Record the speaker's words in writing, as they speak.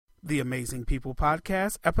The Amazing People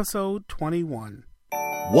Podcast, episode 21.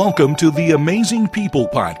 Welcome to the Amazing People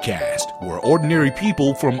Podcast, where ordinary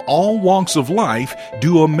people from all walks of life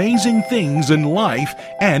do amazing things in life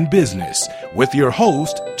and business, with your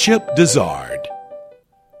host, Chip Dizard.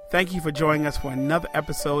 Thank you for joining us for another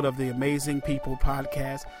episode of the Amazing People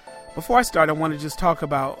Podcast. Before I start, I want to just talk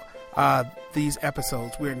about these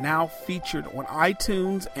episodes. We're now featured on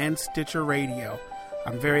iTunes and Stitcher Radio.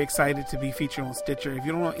 I'm very excited to be featured on Stitcher. If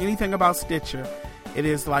you don't know anything about Stitcher, it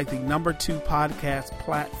is like the number 2 podcast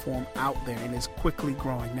platform out there and is quickly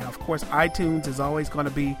growing. Now, of course, iTunes is always going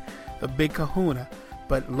to be the big kahuna,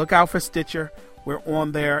 but look out for Stitcher. We're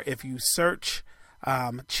on there. If you search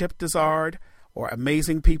Chip Dizard or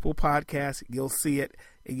Amazing People Podcast, you'll see it.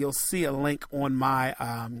 And you'll see a link on my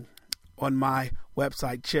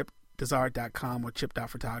website, chipdizard.com or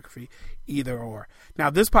chip.photography, either or. Now,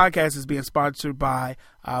 this podcast is being sponsored by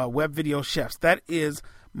Web Video Chefs. That is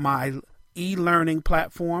my e-learning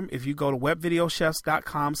platform. If you go to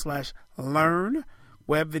webvideochefs.com/learn,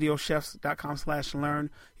 webvideochefs.com/learn,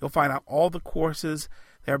 you'll find out all the courses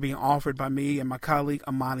that are being offered by me and my colleague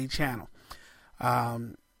Amani Channel.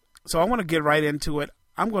 So I want to get right into it.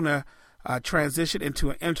 I'm going to transition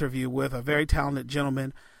into an interview with a very talented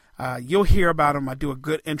gentleman. You'll hear about him. I do a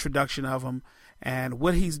good introduction of him and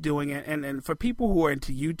what he's doing. And for people who are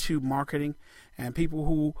into YouTube marketing and people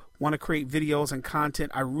who want to create videos and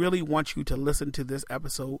content, I really want you to listen to this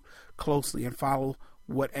episode closely and follow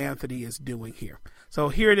what Anthony is doing here. So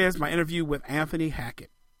here it is, my interview with Anthony Hackett.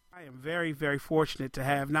 I am very, very fortunate to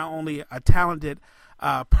have not only a talented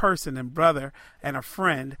person and brother and a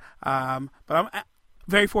friend, but I'm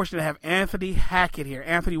very fortunate to have Anthony Hackett here.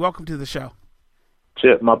 Anthony, welcome to the show.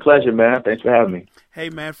 Chip, my pleasure, man. Thanks for having me. Hey,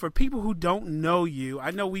 man, for people who don't know you, I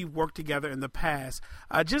know we've worked together in the past.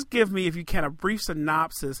 Just give me, if you can, a brief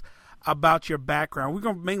synopsis about your background. We're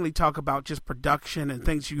going to mainly talk about just production and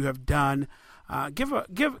things you have done. Give a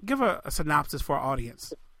synopsis for our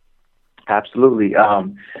audience. Absolutely.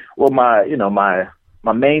 Well, my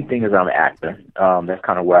main thing is I'm an actor. That's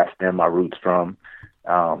kind of where I stem my roots from.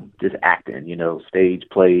 Just acting, stage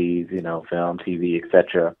plays, film, TV,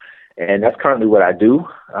 etc. And that's currently what I do,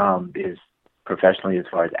 is professionally as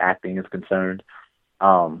far as acting is concerned,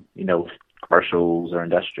 commercials or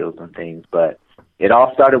industrials and things. But it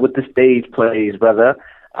all started with the stage plays, brother.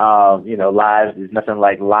 Live is nothing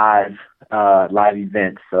like live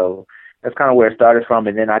events. So that's kind of where it started from.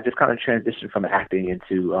 And then I just kind of transitioned from acting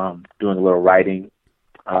into doing a little writing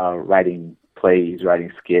plays,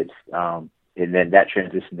 writing skits. And then that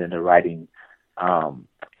transitioned into writing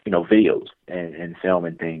videos and film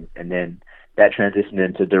and things. And then that transitioned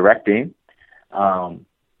into directing.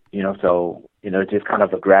 It's just kind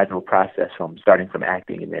of a gradual process from starting from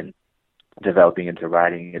acting and then developing into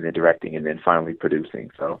writing and then directing and then finally producing.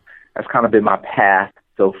 So that's kind of been my path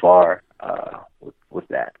so far with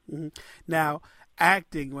that. Mm-hmm. Now,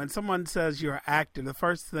 acting, when someone says you're an actor, the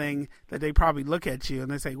first thing that they probably look at you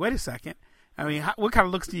and they say, wait a second. I mean, what kind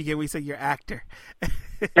of looks do you get when you say you're an actor?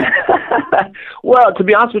 Well, to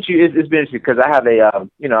be honest with you, it's been interesting because I have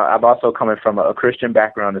I'm also coming from a Christian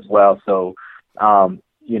background as well. So,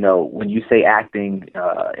 when you say acting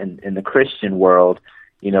in the Christian world,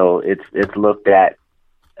 it's looked at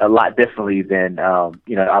a lot differently than,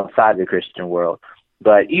 outside the Christian world.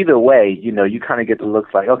 But either way, you kind of get the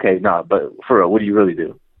looks like, okay, no, but for real, what do you really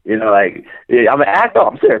do? I'm an actor.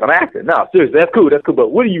 I'm serious. I'm an actor. No, seriously, that's cool. But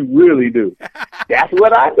what do you really do? That's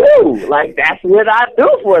what I do. That's what I do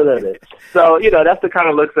for a living. So, that's the kind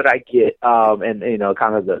of looks that I get, and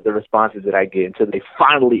kind of the responses that I get until it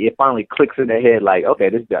finally clicks in their head, like, okay,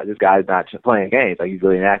 this guy's not just playing games. Like, he's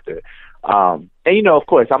really an actor. And of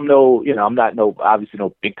course, I'm not obviously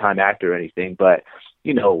no big time actor or anything, but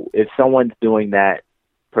if someone's doing that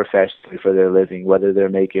professionally for their living, whether they're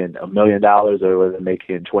making $1 million or whether they're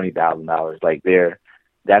making $20,000,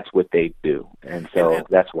 that's what they do. And so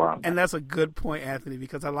that's where I'm at. And that's a good point, Anthony,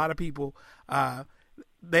 because a lot of people,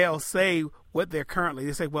 they'll say what they're currently.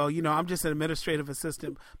 They say, well, I'm just an administrative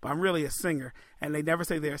assistant, but I'm really a singer. And they never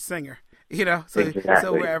say they're a singer, Exactly.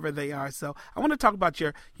 So wherever they are. So I want to talk about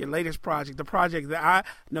your latest project, the project that I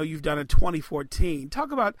know you've done in 2014.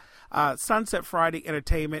 Talk about Sunset Friday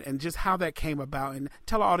Entertainment and just how that came about, and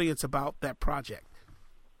tell our audience about that project.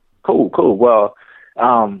 Cool. Well,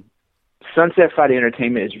 Sunset Friday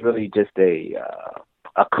Entertainment is really just a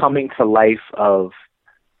coming to life of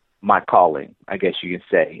my calling, I guess you could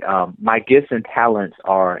say. My gifts and talents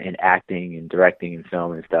are in acting and directing and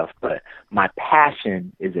film and stuff, but my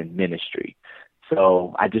passion is in ministry.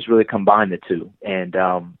 So I just really combine the two, and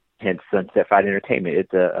hence Sunset Friday Entertainment.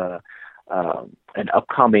 It's an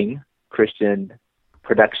upcoming Christian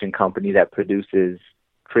production company that produces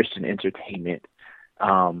Christian entertainment.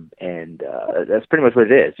 And that's pretty much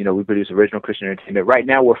what it is. We produce original Christian entertainment. Right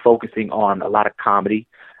now we're focusing on a lot of comedy,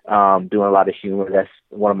 doing a lot of humor. That's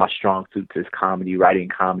one of my strong suits is comedy, writing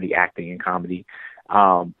comedy, acting in comedy.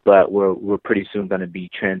 But we're pretty soon going to be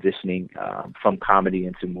transitioning from comedy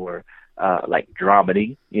into more like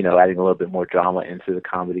dramedy, adding a little bit more drama into the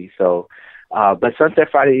comedy. So, but Sunset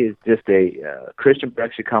Friday is just a Christian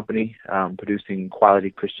production company producing quality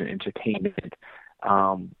Christian entertainment.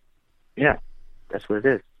 Yeah. That's what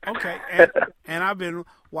it is. Okay, and I've been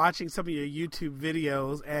watching some of your YouTube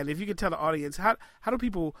videos, and if you could tell the audience, how do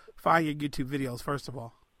people find your YouTube videos, first of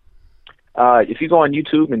all? If you go on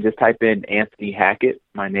YouTube and just type in Anthony Hackett,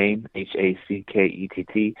 my name, Hackett, there'll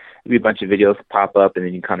be a bunch of videos pop up, and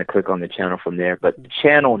then you kind of click on the channel from there. But the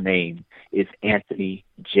channel name is Anthony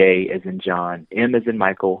J as in John, M as in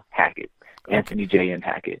Michael, Hackett. Anthony J. and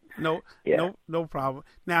Hackett. No problem.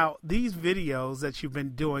 Now, these videos that you've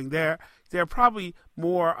been doing, they're probably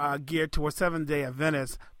more geared towards Seventh-day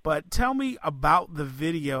Adventists, but tell me about the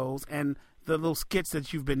videos and the little skits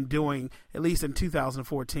that you've been doing, at least in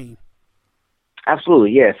 2014.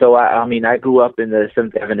 Absolutely, yeah. So, I grew up in the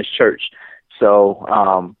Seventh-day Adventist church. So,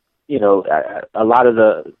 a lot of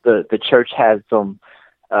the church has some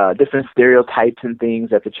different stereotypes and things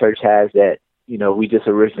that the church has that, we just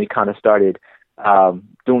originally kind of started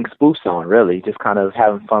doing spoofs on, really, just kind of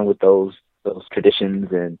having fun with those traditions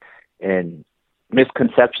and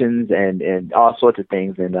misconceptions and all sorts of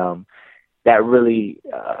things. And that really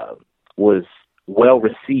was well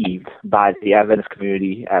received by the Adventist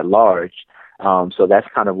community at large. So that's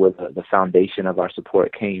kind of where the foundation of our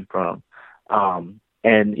support came from.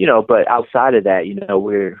 But outside of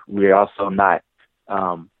that, we're also not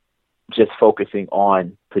just focusing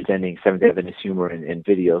on presenting Seventh-day Adventist humor in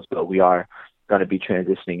videos, but we are going to be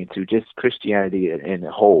transitioning into just Christianity in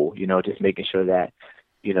a whole, just making sure that,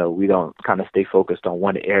 we don't kind of stay focused on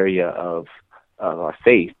one area of our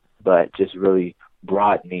faith, but just really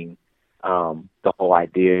broadening the whole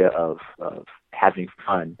idea of having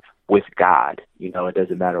fun with God. It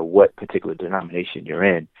doesn't matter what particular denomination you're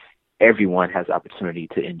in. Everyone has the opportunity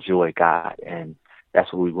to enjoy God, and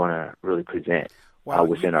that's what we want to really present.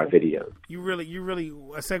 Within our videos. You really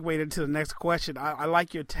segued into the next question. I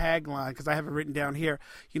like your tagline because I have it written down here.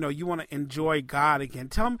 You want to enjoy God again.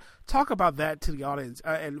 Talk about that to the audience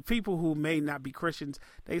and people who may not be Christians.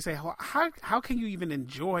 They say, how can you even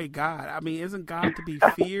enjoy God? I mean, isn't God to be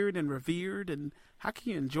feared and revered? And how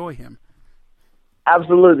can you enjoy Him?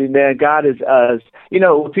 Absolutely, man. God is,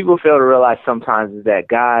 what people fail to realize sometimes is that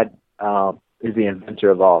God is the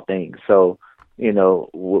inventor of all things. So,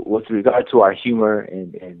 with regard to our humor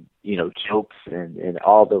and jokes and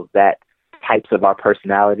all of that types of our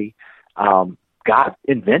personality, God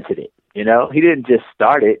invented it. He didn't just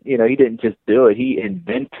start it. He didn't just do it. He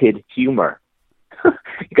invented humor.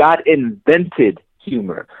 God invented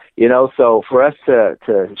humor. So for us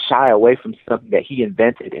to shy away from something that He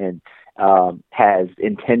invented and has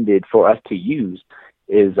intended for us to use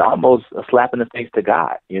is almost a slap in the face to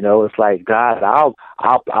God. It's like, God,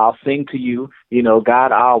 I'll sing to you,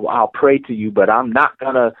 God, I'll pray to you, but I'm not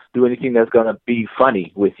gonna do anything that's gonna be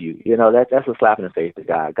funny with you. That's a slap in the face to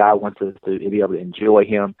God. God wants us to be able to enjoy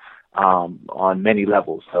Him on many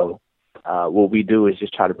levels. So what we do is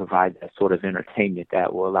just try to provide that sort of entertainment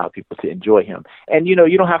that will allow people to enjoy Him. And you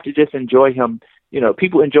don't have to just enjoy Him.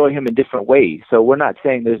 People enjoy Him in different ways. So we're not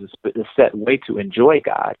saying there's a set way to enjoy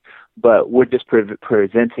God, but we're just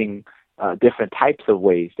presenting different types of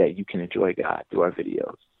ways that you can enjoy God through our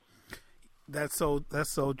videos. That's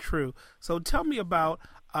so true. So tell me about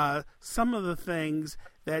some of the things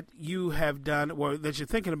that you have done or that you're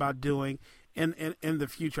thinking about doing in the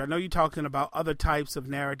future. I know you're talking about other types of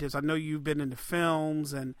narratives. I know you've been into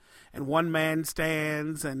films and one-man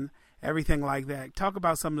stands and everything like that. Talk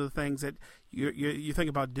about some of the things that you think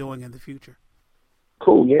about doing in the future.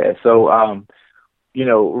 Cool, yeah. So,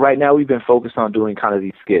 right now we've been focused on doing kind of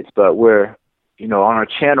these skits, but we're, on our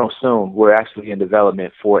channel soon, we're actually in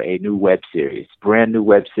development for a new web series, brand new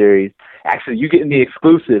web series. Actually, you're getting the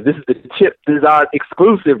exclusive. This is the Chip. This is our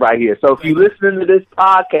exclusive right here. So if you listen to this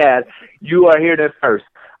podcast, you are hearing it first.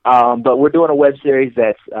 But we're doing a web series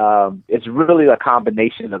that's, it's really a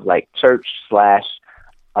combination of like church /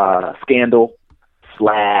 Scandal /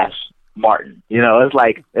 Martin. It's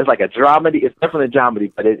like a dramedy. It's definitely a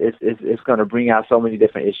dramedy, but it's going to bring out so many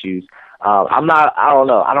different issues I don't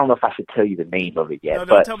know if I should tell you the name of it yet. No,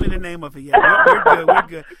 don't tell me the name of it yet. We're good. We're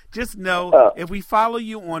good. Just know if we follow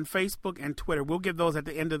you on Facebook and Twitter, we'll give those at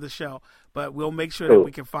the end of the show, but we'll make sure that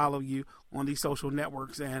we can follow you on these social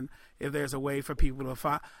networks. And if there's a way for people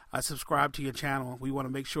to subscribe to your channel, we want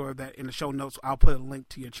to make sure that in the show notes, I'll put a link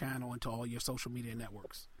to your channel and to all your social media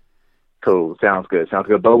networks. Cool. Sounds good.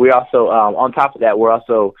 But we also, on top of that, we're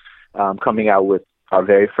also coming out with our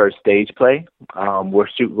very first stage play.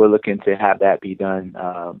 We're looking to have that be done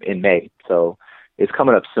in May. So it's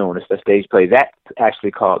coming up soon. It's a stage play. That's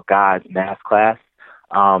actually called God's Math Class.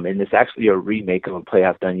 And it's actually a remake of a play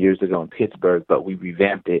I've done years ago in Pittsburgh, but we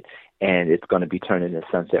revamped it, and it's going to be turned into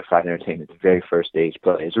Sunset Friday Entertainment's very first stage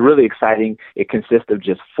play. It's really exciting. It consists of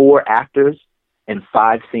just 4 actors and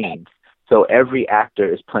 5 scenes. So every actor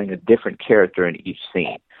is playing a different character in each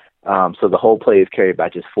scene. So the whole play is carried by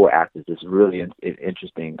just 4 actors. It's really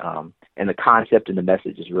interesting. And the concept and the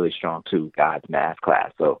message is really strong, too, God's Math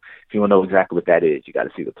Class. So if you want to know exactly what that is, you got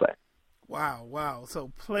to see the play. Wow.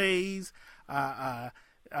 So plays,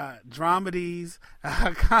 dramedies,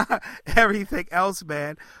 everything else,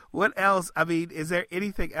 man. What else? I mean, is there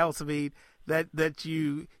anything else? I mean, that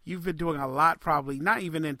you've been doing a lot, probably, not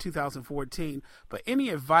even in 2014, but any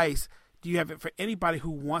advice do you have it for anybody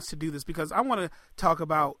who wants to do this? Because I want to talk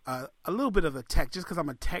about a little bit of the tech, just because I'm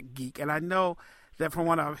a tech geek. And I know that from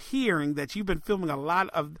what I'm hearing, that you've been filming a lot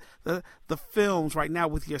of the films right now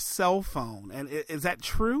with your cell phone. And is that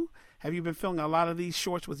true? Have you been filming a lot of these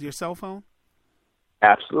shorts with your cell phone?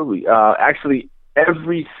 Absolutely. Actually,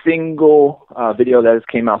 every single video that has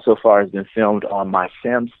came out so far has been filmed on my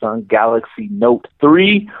Samsung Galaxy Note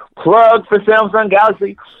 3. Plug for Samsung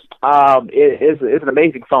Galaxy. It's an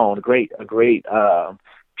amazing phone. Great,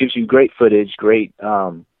 gives you great footage, great,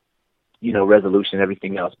 resolution,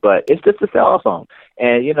 everything else. But it's just a cell phone,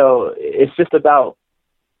 and it's just about,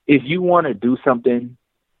 if you want to do something,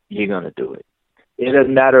 you're gonna do it. It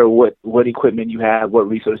doesn't matter what equipment you have, what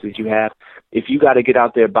resources you have. If you got to get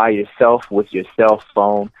out there by yourself with your cell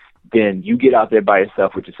phone, then you get out there by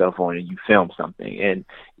yourself with your cell phone and you film something. And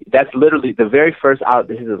that's literally the very first out.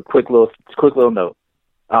 This is a quick little note.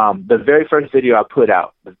 The very first video I put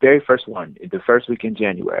out, the very first one, the first week in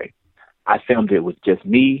January, I filmed it with just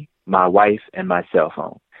me, my wife, and my cell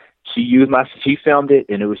phone. She filmed it,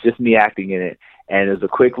 and it was just me acting in it. And it was a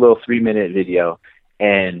quick little 3-minute video,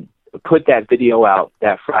 and put that video out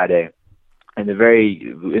that Friday. And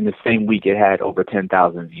in the same week, it had over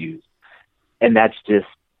 10,000 views. And that's just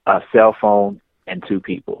a cell phone and 2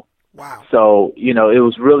 people. Wow. So, it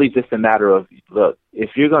was really just a matter of, look,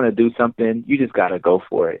 if you're going to do something, you just got to go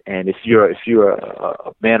for it. And if you're a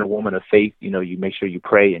man or woman of faith, you make sure you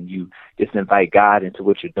pray and you just invite God into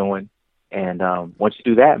what you're doing. And once you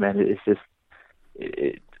do that, man, it's just,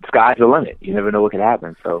 sky's the limit. You never know what could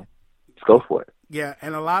happen. So just go for it. Yeah,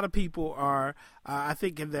 and a lot of people are, I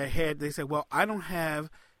think in their head, they say, well, I don't have,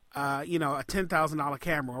 a $10,000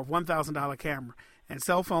 camera or $1,000 camera. And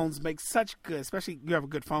cell phones make such good, especially you have a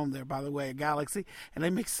good phone there, by the way, a Galaxy, and they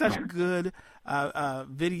make such good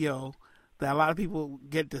video that a lot of people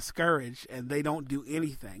get discouraged and they don't do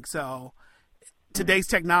anything. So today's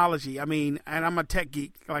technology, and I'm a tech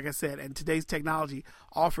geek, like I said, and today's technology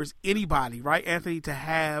offers anybody, right, Anthony, to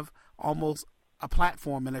have almost a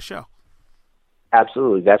platform in a show.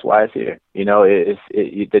 Absolutely. That's why it's here.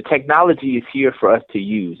 The technology is here for us to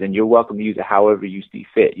use, and you're welcome to use it however you see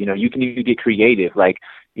fit. You can even get creative. Like,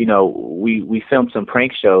 we filmed some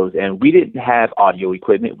prank shows, and we didn't have audio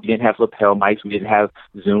equipment. We didn't have lapel mics. We didn't have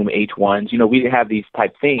Zoom H1s. We didn't have these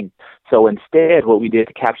type things. So instead, what we did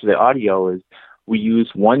to capture the audio is we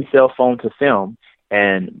used one cell phone to film,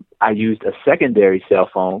 and I used a secondary cell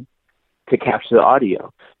phone to capture the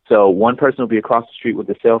audio. So one person will be across the street with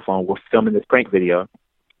a cell phone. We're filming this prank video.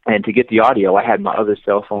 And to get the audio, I had my other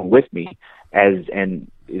cell phone with me,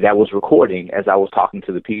 and that was recording as I was talking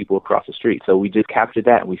to the people across the street. So we just captured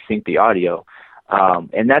that, and we synced the audio.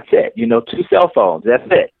 And that's it. 2 cell phones.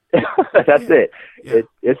 That's it. That's it. Yeah.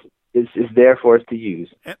 It's there for us to use.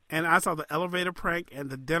 And I saw the elevator prank and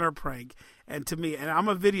the dinner prank. And to me, and I'm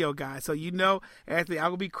a video guy, so Anthony, I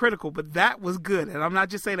will be critical, but that was good. And I'm not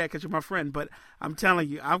just saying that because you're my friend, but I'm telling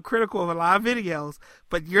you, I'm critical of a lot of videos,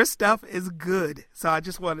 but your stuff is good. So I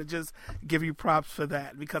just want to give you props for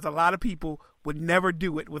that, because a lot of people would never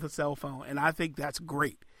do it with a cell phone, and I think that's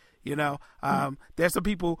great. There's some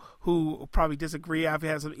people who probably disagree. I've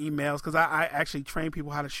had some emails because I actually train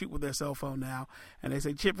people how to shoot with their cell phone now. And they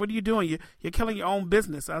say, Chip, what are you doing? You're killing your own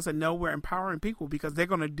business. I said, no, we're empowering people because they're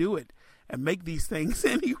going to do it and make these things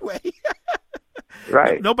anyway.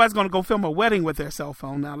 Right. Nobody's going to go film a wedding with their cell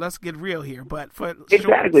phone. Now, let's get real here. But for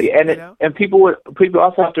exactly, shorts, and people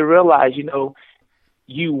also have to realize,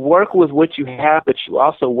 you work with what you have, but you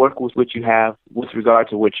also work with what you have with regard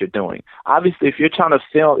to what you're doing. Obviously, if you're trying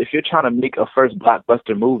to make a first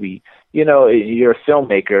blockbuster movie, you're a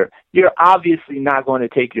filmmaker, you're obviously not going to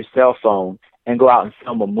take your cell phone and go out and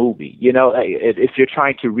film a movie. If you're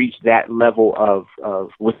trying to reach that level of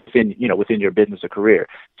within your business or career.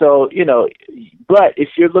 So, but if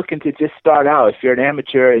you're looking to just start out, if you're an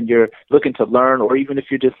amateur and you're looking to learn, or even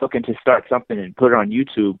if you're just looking to start something and put it on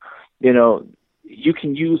YouTube, you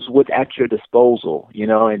can use what's at your disposal,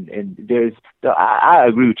 and I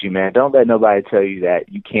agree with you, man. Don't let nobody tell you that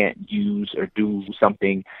you can't use or do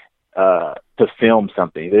something to film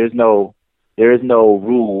something. There is no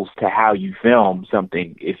rules to how you film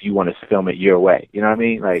something if you want to film it your way. You know what I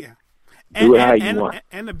mean? Like, do it how you want.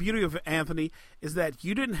 And the beauty of it, Anthony, is that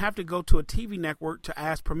you didn't have to go to a TV network to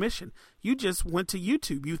ask permission. You just went to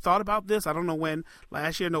YouTube. You thought about this, I don't know when,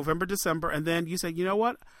 last year, November, December, and then you said, you know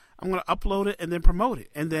what? I'm going to upload it and then promote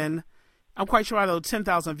it. And then I'm quite sure out of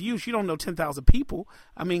 10,000 views, you don't know 10,000 people.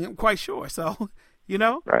 I mean, I'm quite sure. So,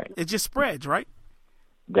 right. It just spreads, right?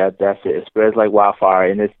 That's it. It spreads like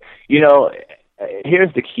wildfire. And it's,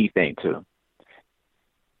 here's the key thing too.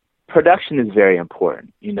 Production is very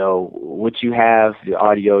important. What you have, the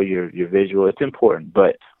audio, your visual, it's important.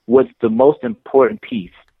 But what's the most important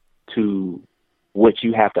piece to what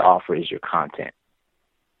you have to offer is your content.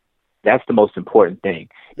 That's the most important thing.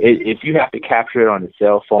 If you have to capture it on a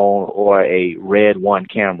cell phone or a Red One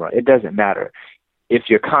camera, it doesn't matter. If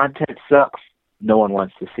your content sucks, no one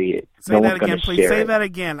wants to see it. Say that again, please. Say that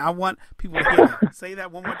again. I want people to hear that. Say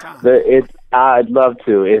that one more time. I'd love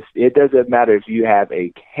to. It doesn't matter if you have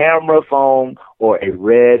a camera phone or a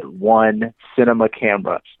Red One cinema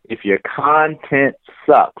camera. If your content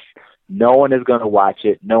sucks, no one is going to watch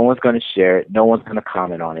it. No one's going to share it. No one's going to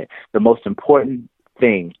comment on it. The most important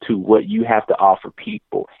thing to what you have to offer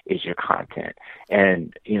people is your content.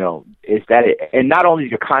 And, is that it? And not only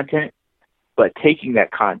your content, but taking that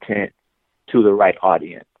content to the right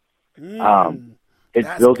audience.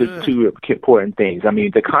 Those are two important things. I mean,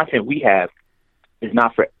 the content we have is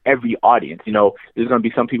not for every audience. There's going to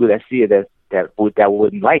be some people that see it that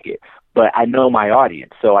wouldn't like it. But I know my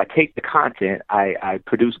audience. So I take the content, I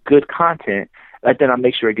produce good content, but then I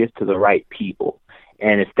make sure it gets to the right people.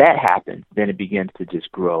 And if that happens, then it begins to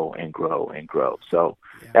just grow and grow and grow. So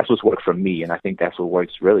that's what's worked for me, and I think that's what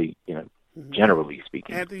works really, generally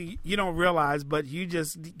speaking. Anthony, you don't realize, but you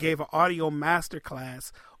just gave an audio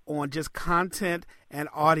masterclass on just content and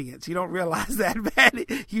audience. You don't realize that, man.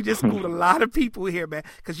 You just schooled a lot of people here, man,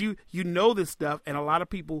 because you know this stuff, and a lot of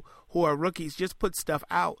people who are rookies just put stuff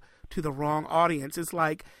out to the wrong audience. It's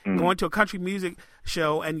like going to a country music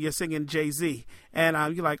show and you're singing Jay-Z,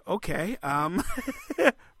 and you're like, okay, wrong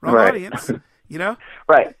audience,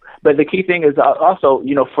 Right. But the key thing is also,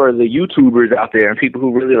 for the YouTubers out there and people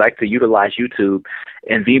who really like to utilize YouTube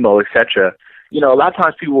and Vimeo, etc. A lot of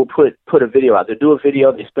times people will put a video out. They'll do a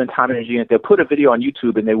video, they spend time and energy, and they'll put a video on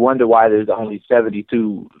YouTube, and they wonder why there's only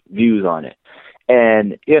 72 views on it.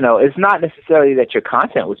 And, it's not necessarily that your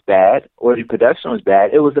content was bad or the production was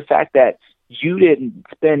bad. It was the fact that you didn't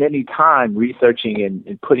spend any time researching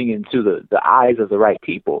and putting into the eyes of the right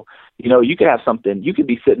people. You could have something, you could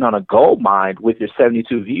be sitting on a gold mine with your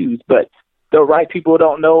 72 views, but the right people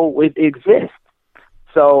don't know it exists.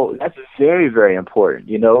 So that's very, very important,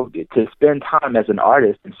 to spend time as an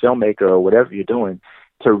artist and filmmaker or whatever you're doing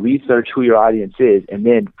to research who your audience is and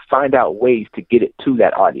then find out ways to get it to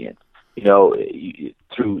that audience.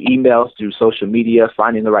 Through emails, through social media,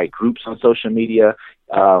 finding the right groups on social media,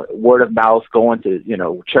 word of mouth, going to,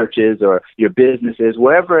 churches or your businesses,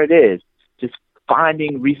 wherever it is, just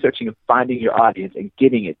researching and finding your audience and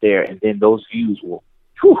getting it there. And then those views will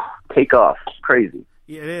take off. It's crazy.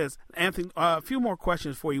 Yeah, it is. Anthony, a few more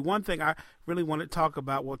questions for you. One thing I really want to talk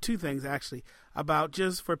about, well, two things actually, about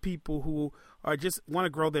just for people who are just want to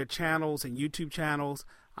grow their channels and YouTube channels.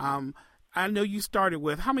 I know you started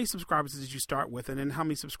with, how many subscribers did you start with, and then how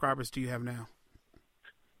many subscribers do you have now?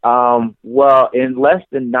 Well, in less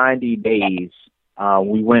than 90 days,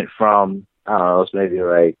 we went from, I don't know, maybe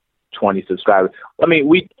like 20 subscribers. I mean,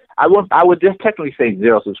 I would just technically say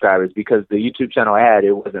 0 subscribers because the YouTube channel I had,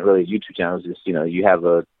 it wasn't really a YouTube channel. It was just, you have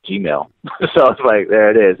a Gmail. So it's like, there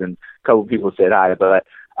it is. And a couple of people said hi. But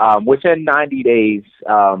within 90 days,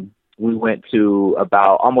 we went to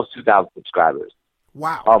about almost 2,000 subscribers.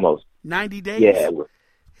 Wow. Almost. 90 days? Yeah.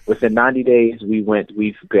 Within 90 days, we've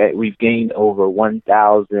gained over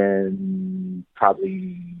 1,000,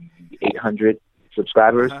 probably 800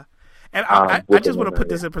 subscribers. And I just want to put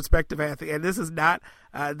this in perspective, Anthony. And this is not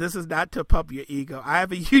to pump your ego. I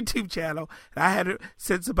have a YouTube channel, and I had it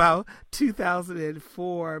since about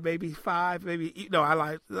 2004, maybe five, I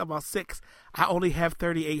like about 6. I only have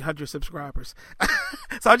 3,800 subscribers.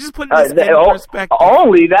 So I just put this in perspective.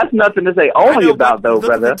 Only, that's nothing to say only about, though,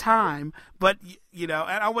 brother. Look at the time, but and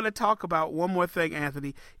I want to talk about one more thing,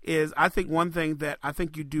 Anthony. Is I think one thing that I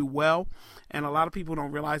think you do well, and a lot of people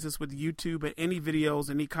don't realize this with YouTube and any videos,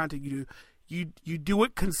 any content you do, you do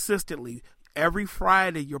it consistently. Every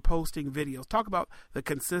Friday you're posting videos. Talk about the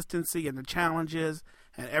consistency and the challenges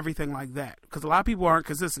and everything like that. Because a lot of people aren't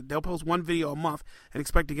consistent. They'll post one video a month and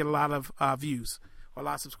expect to get a lot of views or a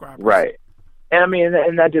lot of subscribers. Right. And I mean,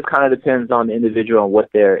 and that just kind of depends on the individual and what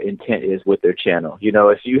their intent is with their channel.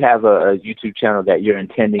 If you have a YouTube channel that you're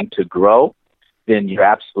intending to grow, then you're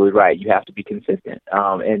absolutely right. You have to be consistent.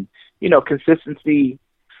 And consistency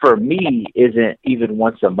for me isn't even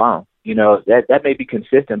once a month. That may be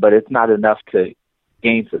consistent, but it's not enough to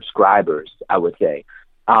gain subscribers, I would say.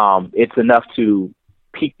 It's enough to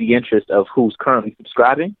pique the interest of who's currently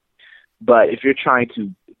subscribing. But if you're trying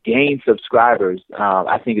to gain subscribers,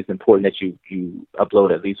 I think it's important that you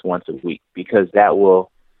upload at least once a week, because that will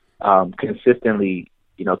consistently,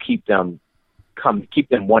 keep them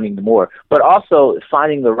wanting more. But also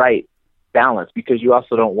finding the right balance, because you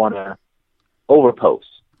also don't want to overpost.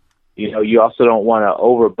 You also don't want to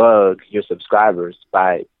overbug your subscribers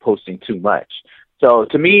by posting too much. So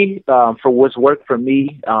to me, for what's worked for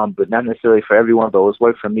me, but not necessarily for everyone, but what's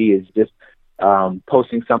worked for me is just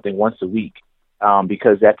posting something once a week,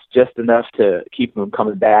 because that's just enough to keep them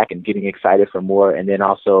coming back and getting excited for more, and then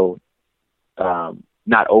also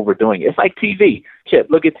not overdoing it. It's like TV. Chip,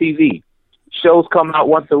 look at TV. Shows come out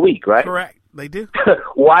once a week, right? Correct. They do.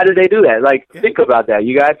 Why do they do that? Think about that.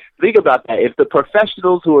 You guys think about that. If the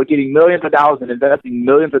professionals who are getting millions of dollars and investing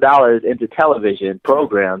millions of dollars into television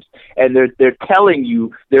programs, and they're telling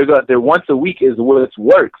you they're once a week is what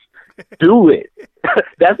works, do it.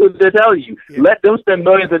 That's what they're telling you. Yeah. Let them spend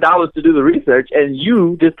millions of dollars to do the research, and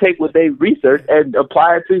you just take what they research and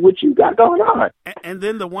apply it to what you got going on. And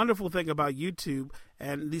then the wonderful thing about YouTube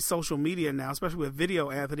and these social media now, especially with video,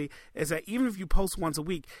 Anthony, is that even if you post once a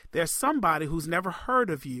week, there's somebody who's never heard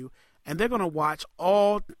of you, and they're going to watch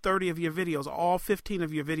all 30 of your videos, all 15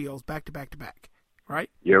 of your videos back to back to back. Right?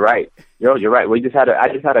 You're right. You're right. I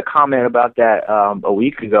just had a comment about that a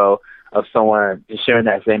week ago of someone just sharing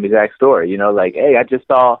that same exact story. Hey, I just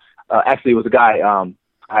saw. Actually, it was a guy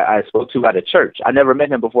I spoke to at a church. I never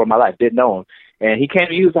met him before in my life. Didn't know him. And he came to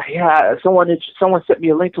me, he was like, yeah, someone sent me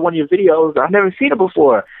a link to one of your videos. I've never seen it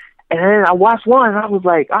before. And then I watched one, and I was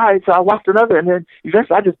like, all right, so I watched another, and then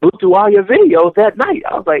eventually I just blew through all your videos that night.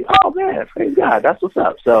 I was like, oh, man, praise God, that's what's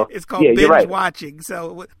up. So it's called binge watching,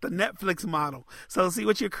 so the Netflix model. So see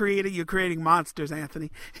what you're creating monsters,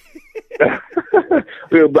 Anthony.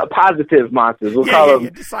 Positive monsters. We'll call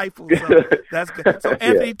them disciples. So that's good. So,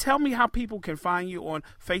 Anthony, tell me how people can find you on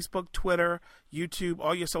Facebook, Twitter, YouTube,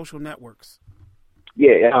 all your social networks.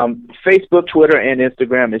 Yeah, Facebook, Twitter, and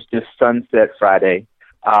Instagram is just Sunset Friday.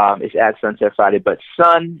 It's at Sunset Friday, but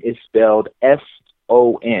Sun is spelled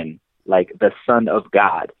S-O-N, like the Son of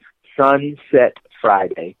God. Sunset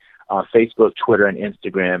Friday on Facebook, Twitter, and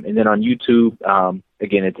Instagram. And then on YouTube,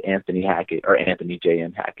 again, it's Anthony Hackett or Anthony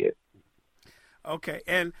J.M. Hackett. Okay,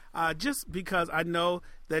 and just because I know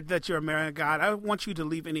that you're a man of God, I want you to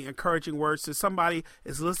leave any encouraging words to somebody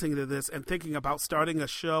is listening to this and thinking about starting a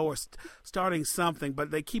show or starting something, but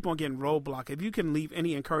they keep on getting roadblocked. If you can leave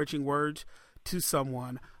any encouraging words to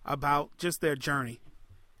someone about just their journey.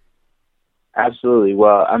 Absolutely.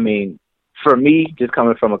 Well, I mean, for me, just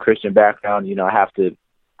coming from a Christian background, I have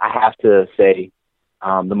to say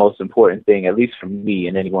the most important thing, at least for me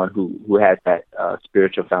and anyone who has that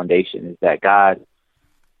spiritual foundation, is that God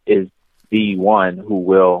is the one who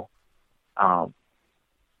will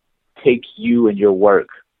take you and your work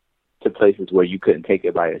to places where you couldn't take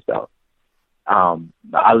it by yourself.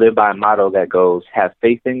 I live by a motto that goes, have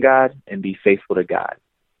faith in God and be faithful to God.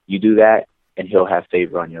 You do that, and he'll have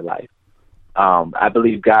favor on your life. I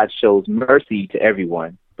believe God shows mercy to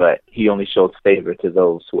everyone, but he only shows favor to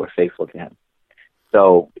those who are faithful to him.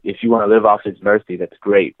 So if you want to live off his mercy, that's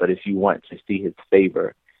great. But if you want to see his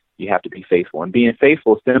favor, you have to be faithful. And being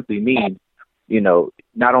faithful simply means,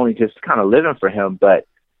 not only just kind of living for him, but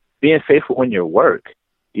being faithful in your work.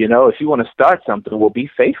 If you want to start something, well, be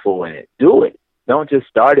faithful in it. Do it. Don't just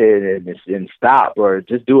start it and stop, or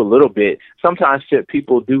just do a little bit. Sometimes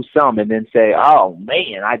people do some and then say, oh,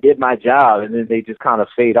 man, I did my job, and then they just kind of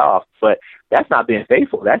fade off. But that's not being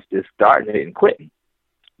faithful. That's just starting it and quitting.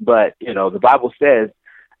 But, the Bible says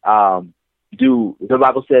the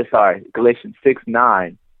Bible says, Galatians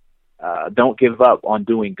 6:9, don't give up on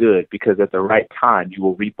doing good, because at the right time you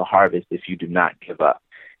will reap a harvest if you do not give up.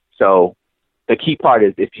 So the key part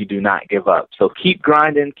is if you do not give up. So keep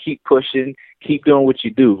grinding, keep pushing, keep doing what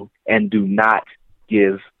you do, and do not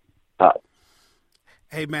give up.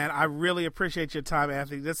 Hey, man, I really appreciate your time,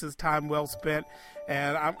 Anthony. This is time well spent,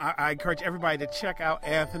 and I encourage everybody to check out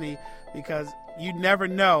Anthony, because you never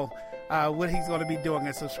know what he's going to be doing.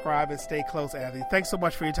 And subscribe and stay close, Anthony. Thanks so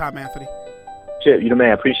much for your time, Anthony. Chip, you're the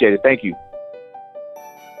man. Appreciate it. Thank you.